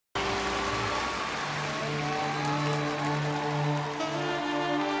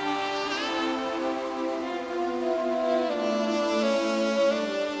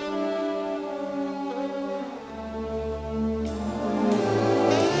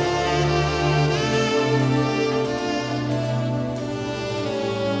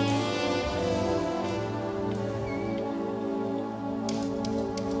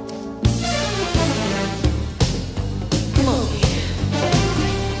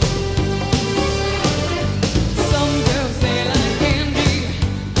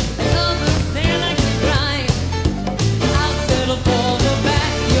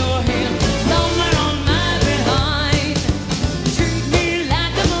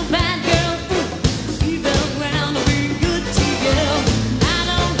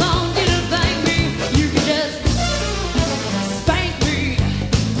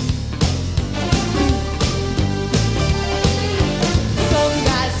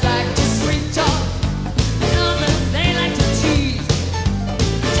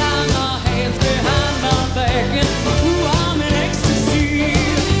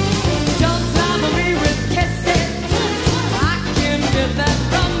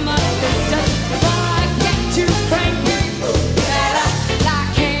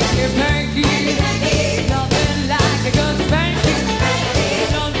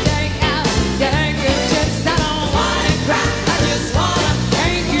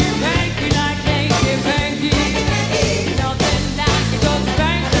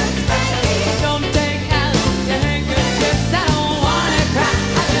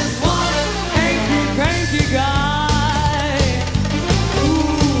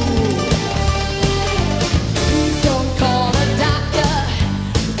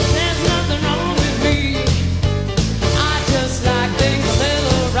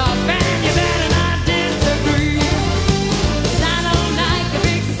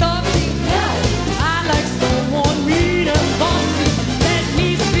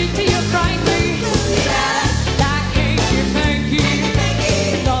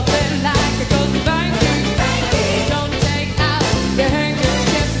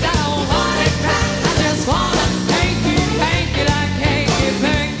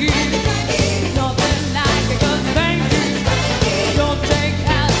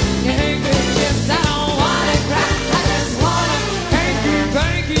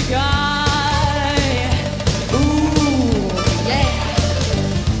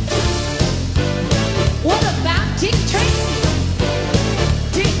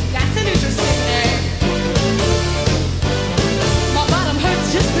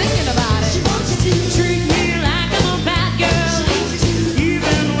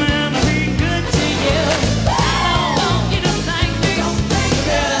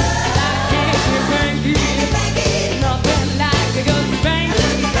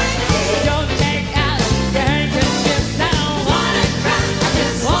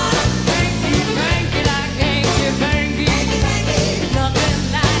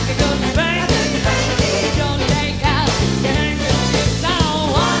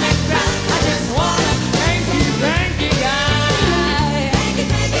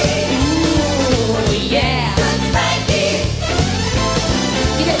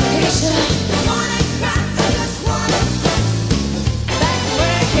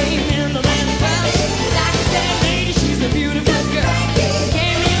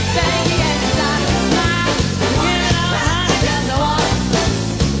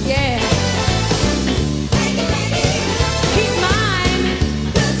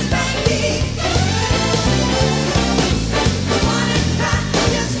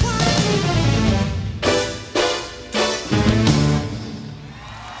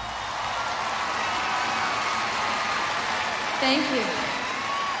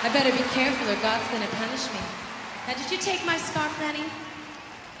I better be careful or God's gonna punish me. Now, did you take my scarf, Lenny?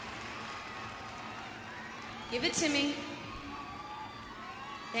 Give it to me.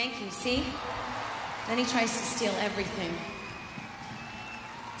 Thank you, see? Then he tries to steal everything.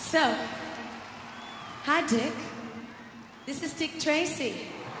 So, hi, Dick. This is Dick Tracy.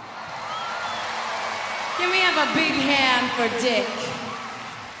 Can we have a big hand for Dick?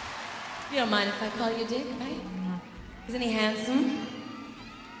 You don't mind if I call you Dick, right? Isn't he handsome?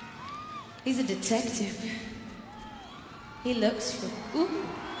 He's a detective. He looks for... Ooh.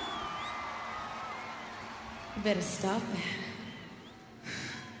 You better stop that.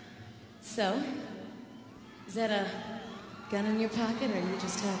 So, is that a gun in your pocket, or are you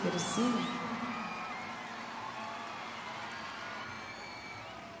just happy to see me?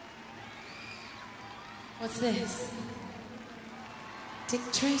 What's this? Dick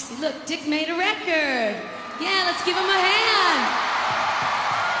Tracy. Look, Dick made a record. Yeah, let's give him a hand.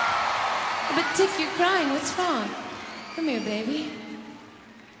 But Dick, you're crying. What's wrong? Come here, baby.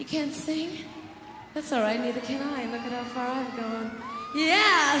 You can't sing? That's all right, neither can I. Look at how far I've gone.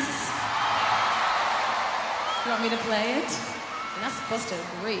 Yes! You want me to play it? You're not supposed to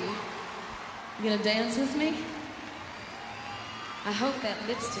agree. You gonna dance with me? I hope that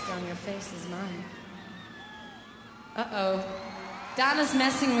lipstick on your face is mine. Uh-oh. Donna's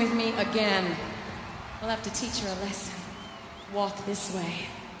messing with me again. We'll have to teach her a lesson. Walk this way.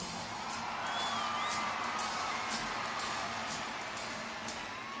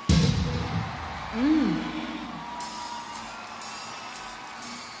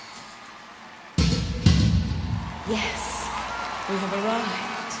 Yes, we have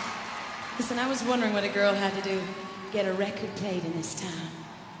arrived. Listen, I was wondering what a girl had to do to get a record played in this town.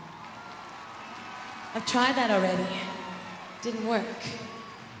 I've tried that already. Didn't work.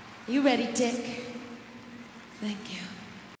 You ready, Dick? Thank you.